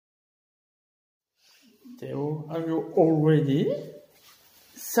Theo, are you all ready?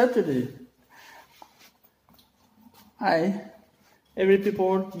 Saturday. Hi, every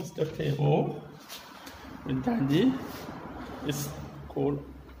people, Mr. Theo. And Daddy is cold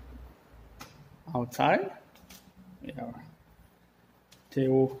outside. Yeah.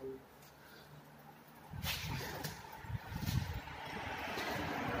 Theo.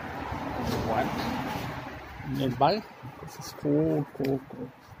 What? Nearby? This is cold.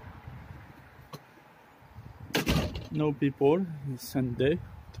 No people. It's Sunday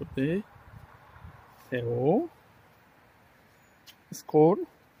today. Theo. It's cold.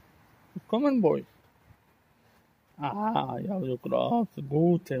 Come on, boy. Yeah, your glove.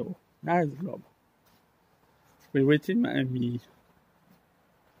 Good, Theo. Nice glove. We're waiting, Miami.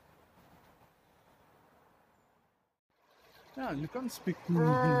 Yeah, you can speak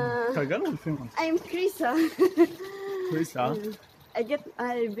Tagalog if you want. I'm Krisa. Krisa?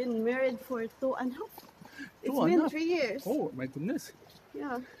 I've been married for 2.5. It's been 3 years. Oh my goodness.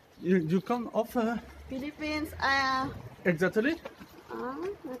 Yeah. You come off Philippines. exactly?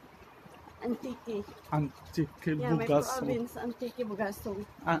 Antique. Antique Yeah, my Bugaso. province, Antique Bugaso.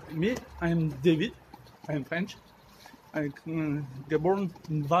 Me, I'm David. I'm French. I born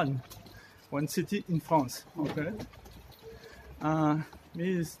in Vannes, one city in France. Okay. Me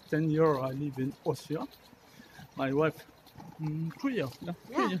is 10 years. I live in Austria. My wife, 3 years.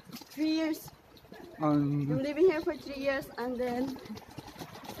 Yeah, 3 years. I'm living here for 3 years, and then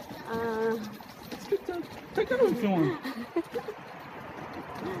take a look if you want.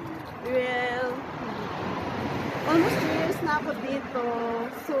 Well, almost 3 years na ako dito.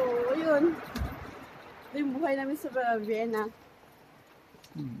 So, yun. Ito yung buhay namin sa Vienna.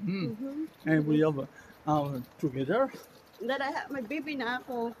 And we have together. Then I have my baby na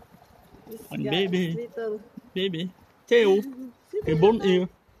ako. And baby. Little. Baby. Theo. Born here.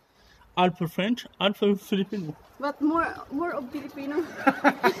 Half French, half Filipino. But more of Filipino.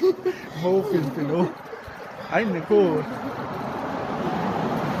 More Filipino. Ay, nako.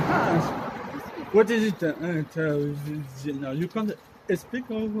 What is it? You can't speak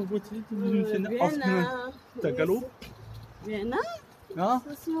what is it? Vienna. Tagalog? Vienna? No?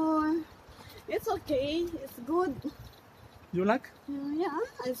 So, it's okay. It's good. You like? Yeah,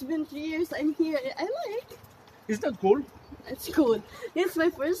 it's been 3 years I'm here. I like. Is that cold? It's good. It's my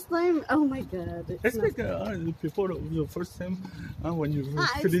first time. Oh my god. It's like before your first time when you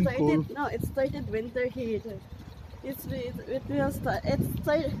feeling cold. No, it started winter here. It will start. It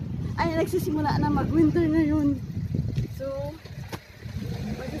started. Ay, nagsisimula na mag-winter na yun. So,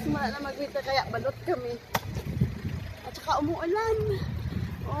 magsisimula na mag-winter kaya balot kami. At saka umuulan.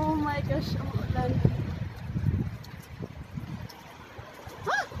 Oh my gosh, umuulan.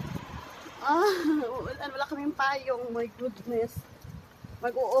 Umuulan. Wala kaming payong. My goodness.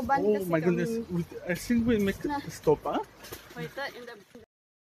 Mag-uuban kasi my goodness. I think we make a stop, huh? Wait, in the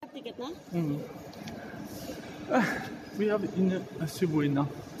ticket na? We have in Subway now.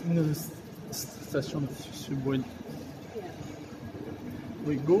 In the station Subway. Yeah.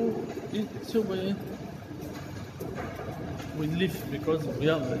 We go in Subway. We leave because we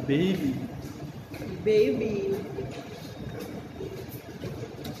have a baby. Baby.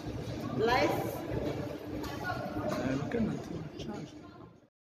 Life. We cannot charge.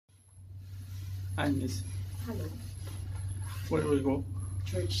 Agnes. Hello. Where do we go?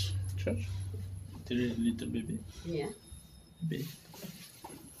 Church. Church? The little baby. Yeah. Baby.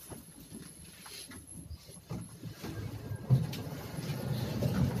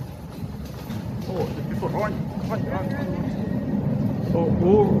 Oh, the people run.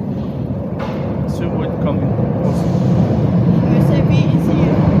 Oh, Subway coming. USAB is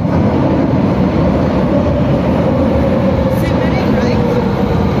here. Separate, right?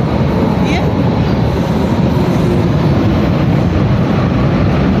 Yeah.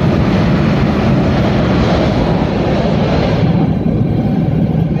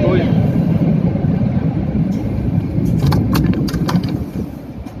 Oh, yeah.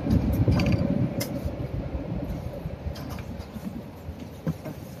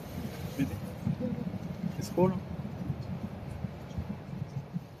 It's cool.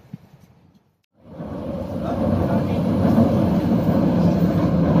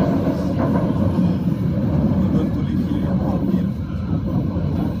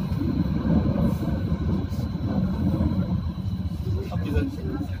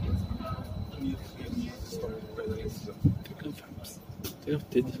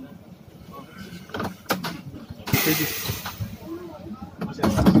 Teddy.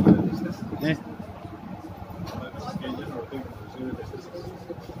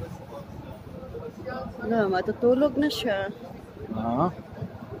 Matutulog na siya.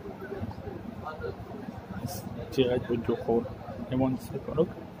 direct with your phone. You want to sleep? Look.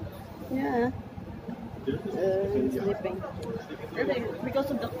 Yeah. Sleeping. Really,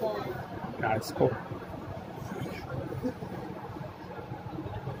 because of the cold. Yeah, it's cold.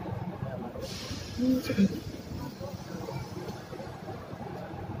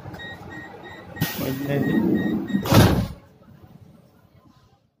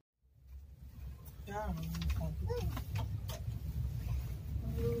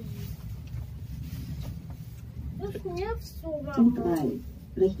 Zug 3,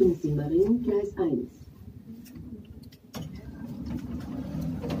 Richtung Simmering, Gleis 1.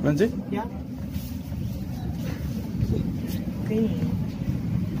 Wollen Sie? Ja. Okay.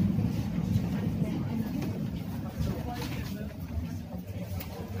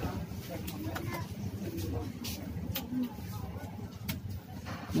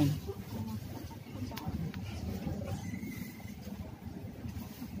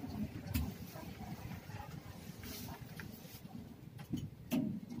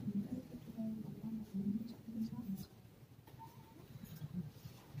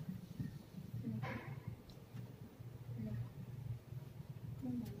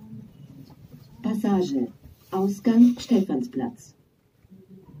 Passage. Ausgang Stephansplatz.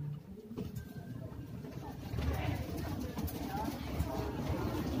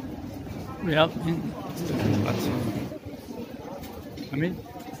 Ja, Stephanplatz. Amin,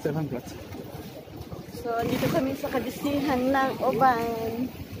 Stephanplatz. So, dito kami sa kadisihan ng Oban.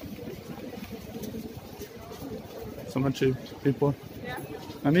 So much people. Yeah.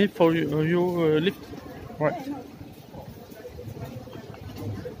 Amin, for you lift. Right.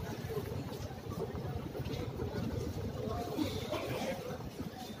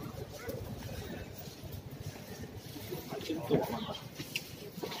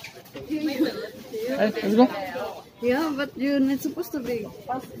 Hey, let's go. Yeah, but you're not supposed to be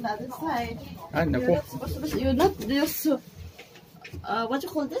past the other side. Ah, You're naku. not supposed to be, you're not just, what you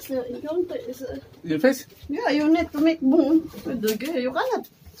call this? You don't, Your face? yeah, you need to make boom. You cannot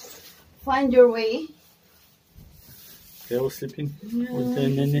find your way. They're all sleeping. With the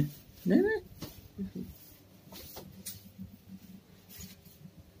nene. Nene?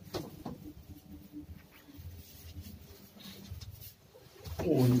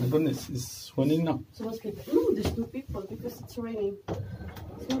 Oh my goodness, it's raining now. So what's good? No, there's two people because it's raining.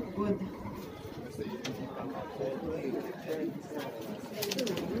 It's not good.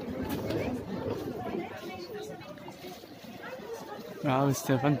 Ja,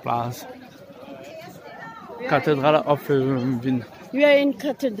 Stephanplatz. Cathedral of Wien. We are in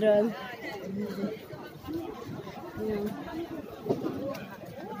Cathedral. Yeah.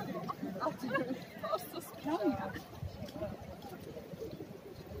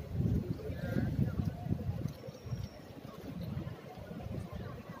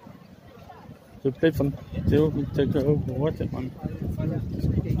 The play from Theo take over water man.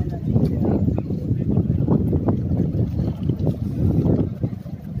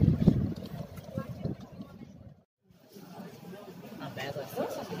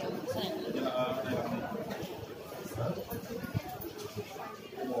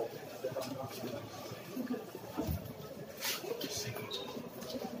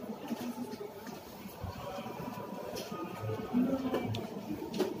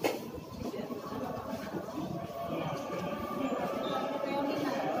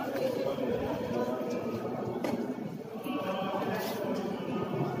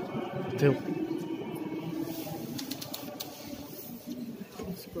 Theo.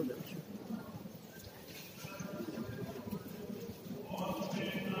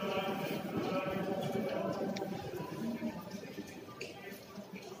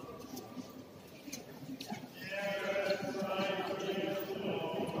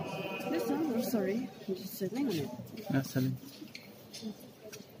 This one, oh, sorry, I'm just sitting on it. Ja, Salim.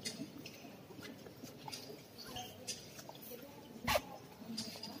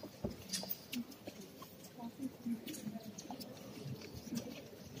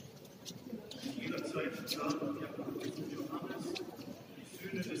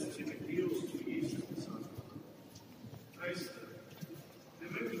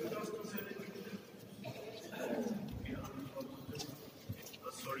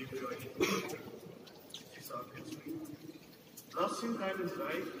 Das sind einen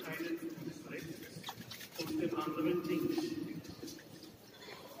drei Teile des Rechts und den anderen links.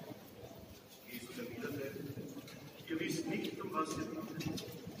 Jesus erwiderte, ihr wisst nicht, um was ihr bittet.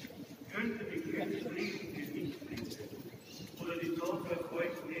 Könnte die Kirche bringen, die nicht bringt, oder die Taufe auf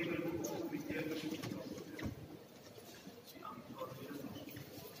euch nehmen, mit der ihr nicht getauft werdet? Sie antworteten,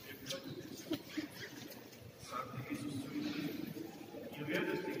 wir können es. Sagte Jesus zu ihnen, ihr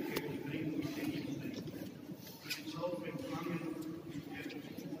werdet die Kirche bringen, die nicht bringt.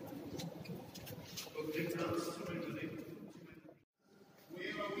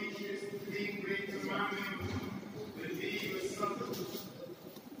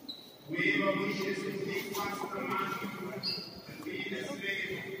 wishes to take past the man and be the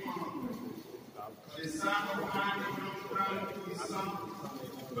slave of God. The Son of Man did not come to be son,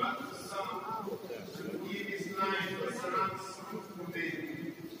 but to serve, to give his life as a ransom for many.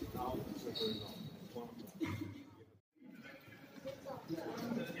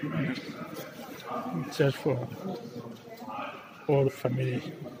 Just for all family.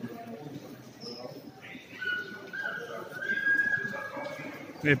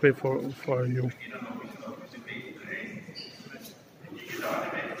 We pay for you.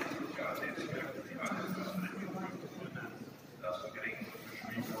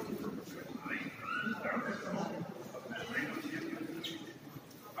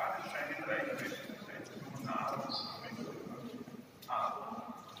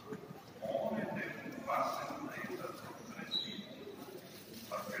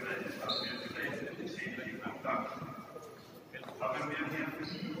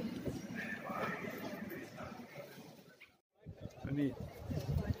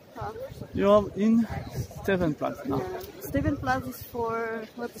 You're in Stephenplatz now. Stephenplatz is for,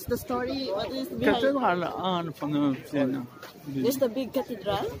 what is the story? What is behind? Cathedral from Vienna. This is the big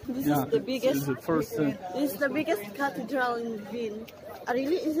cathedral. This is the biggest. It's the first. This is the biggest cathedral in Wien.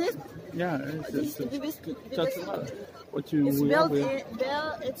 Really? Is it? Yeah, This is the biggest. cathedral. What you It's will built.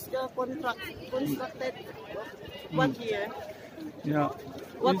 have. It's constructed. What year? Yeah.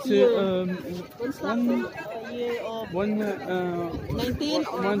 What It's year? Constructed year of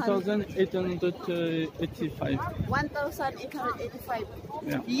 1885. 1885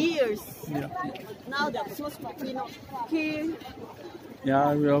 Yeah. years. Yeah. Now that's what's Filipino. Here,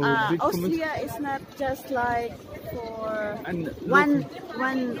 Yeah, we have a big community. Austria is not just like for And one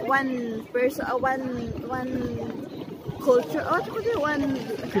person, one culture. What could be one?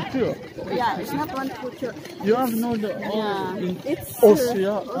 culture. Yeah, it's not one culture. You have no the Yeah, in it's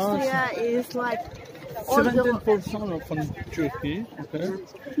Austria. Austria is like all the 17% from Turkey. Okay.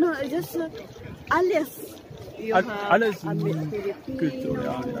 no, it's just alias. You have Alias Filipino, culture,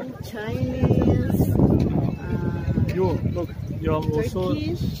 yeah. Chinese, You look. You have also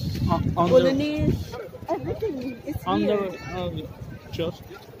Turkish, under Polynesian, everything is under here. just.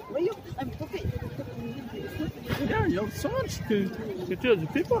 Well, I'm talking. Yeah, you have so much culture. The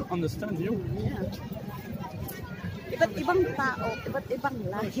people understand you. Yeah. Iba't ibang tao, iba't ibang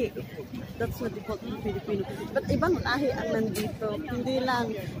lahi. That's what they call Filipino. Iba't ibang lahi ang nandito. Hindi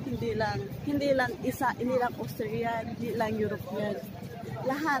lang isa, hindi lang Austrian, hindi lang European.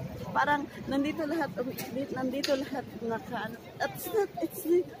 Lahat, parang nandito lahat naka.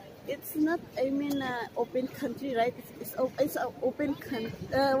 It's not I mean open country, right? It's an open country.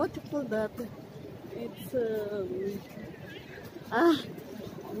 What you call that? It's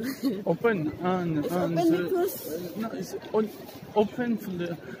Open and it's open because no, it's open for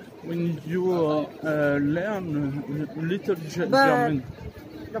the when you learn little German.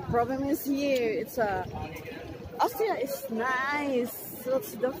 the problem is here. It's Austria is nice. So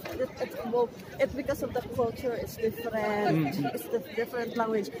it's because of the culture. It's different. It's the different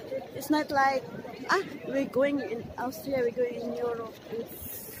language. It's not like we're going in Austria. We're going in Europe.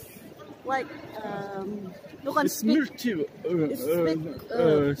 It's like you can It's speak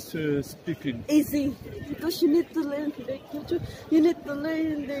speaking. easy because you need to learn their culture. You need to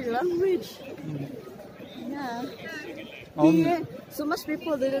learn their language. Yeah. Here, so much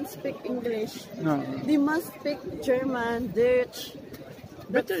people didn't speak English. No. They must speak German, Dutch.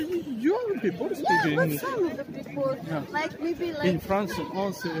 But young people speak Yeah, but English. some of the people, Yeah. like maybe like In France,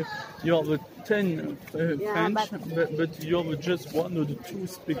 also you have 10 Yeah, French, but you have just one or two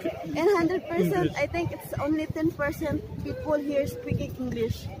speak in 100%, English. I think it's only 10% people here speaking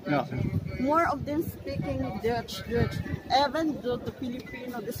English. Yeah. More of them speaking Dutch. Even though the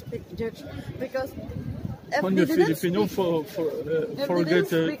Filipino they speak Dutch because if On they the didn't Filipino speak, forget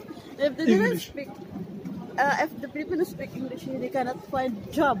if they didn't English. speak, if the Filipinos speak English, they cannot find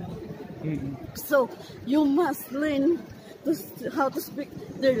job. Mm-mm. So you must learn how to speak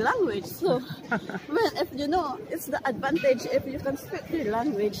their language. So well, if you know, it's the advantage if you can speak their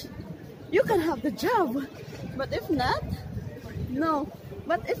language, you can have the job. But if not, no.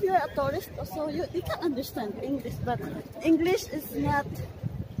 But if you're a tourist, also you can understand English. But English is not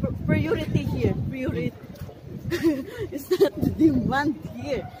priority here. Priority. It's not the demand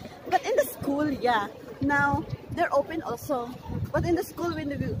here. But in the school, yeah. Now they're open also. But in the school,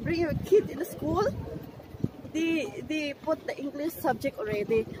 when you bring your kid in the school, they put the English subject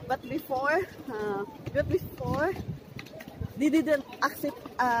already. But before they didn't accept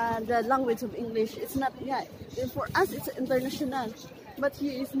the language of English. It's not, yeah. For us, it's international. But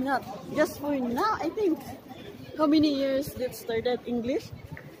here is not. Just for now, I think. How many years did started English?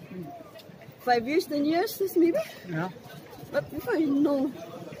 5 years, 10 years, maybe. Yeah. But before you know,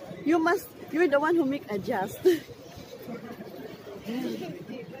 you're the one who make adjust.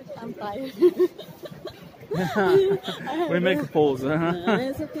 I'm tired. We make a pause.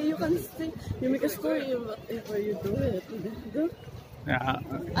 It's okay, you can stay. You make a story whatever you do it. Do? Yeah.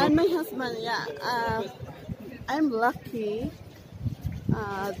 And my husband, yeah, I'm lucky.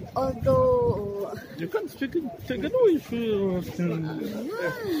 Although You can speak it together if you.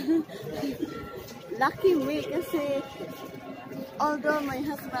 lucky me kasi although my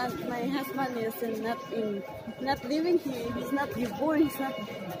husband is not living here, he's not born, he's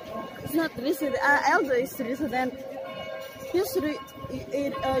not resident. Although he's resident, he's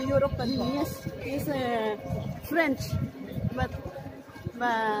European. He's French, but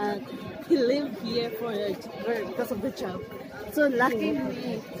he lived here because of the job. So lucky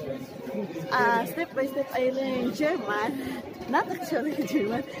me. Step by step, I learned German. Not actually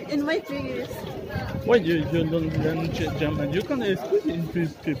German. In my 3 years. Why you don't learn German? You can speak in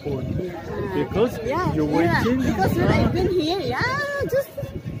people because you're waiting. Because when I've been here,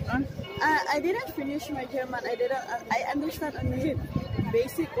 I didn't finish my German. I understand only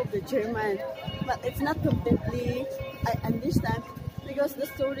basic of the German, but it's not completely. I understand because the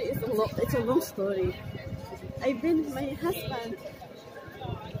story is it's a long story. When my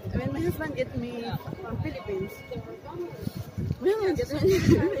husband get me from Philippines, no, I'm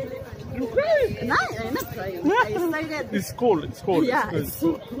not crying. I started. It's cold. It's cold. Yeah, it's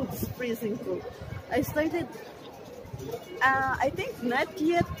so cold. It's freezing cold. I started. I think not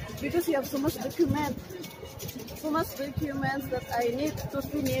yet because you have so much documents that I need to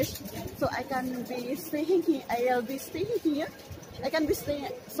finish, so I can be staying here. I'll be staying here. I can be staying.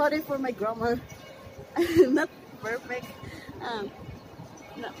 Sorry for my grammar. Not perfect.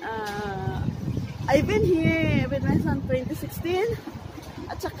 I've been here with my son 2016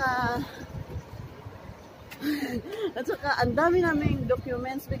 at saka ang dami naming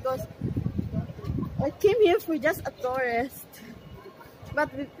documents because I came here for just a tourist,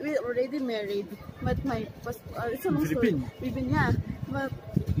 but we already married. But it's a long story. We've been, but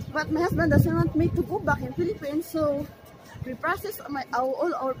my husband doesn't want me to go back in Philippines, so we process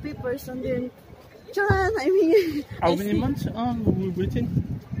all our papers and then how many months we waiting?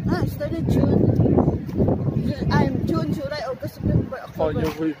 I started June. I'm June, July, August, September,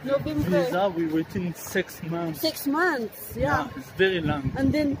 October, November. Visa, we waiting 6 months. 6 months, yeah. It's very long.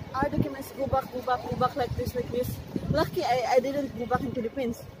 And then our documents go back like this. Lucky I didn't go back in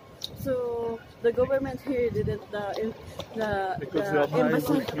Philippines. So the government here didn't Because you are married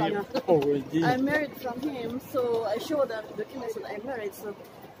with him already. I'm married from him, so I show the documents that I'm married.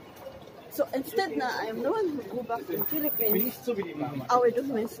 So instead I'm the one who go back to the Philippines. Our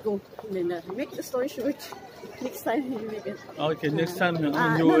documents go. Make the story short. Next time you make it. Okay, next time you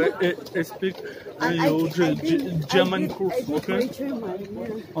speak German course. Okay. German,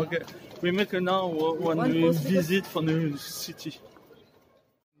 yeah. Okay. We make now when we visit from the city.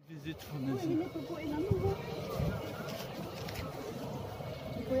 Visit from the city.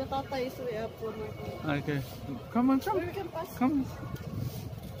 Kuya Tatay is way up for my. Okay. Come.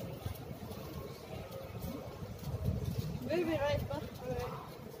 We'll be right back.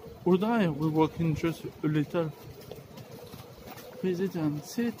 We're walking just a little. Visit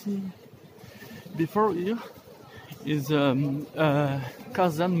city. Before here is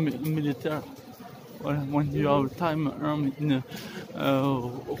Kazan military. When you have time in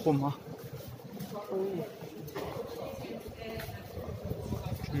Roma.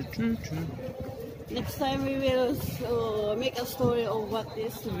 Next time we will make a story of what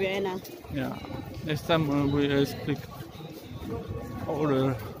is Vienna. Yeah. Next time we speak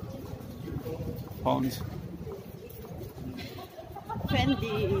other pounds.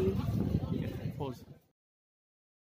 Fendi.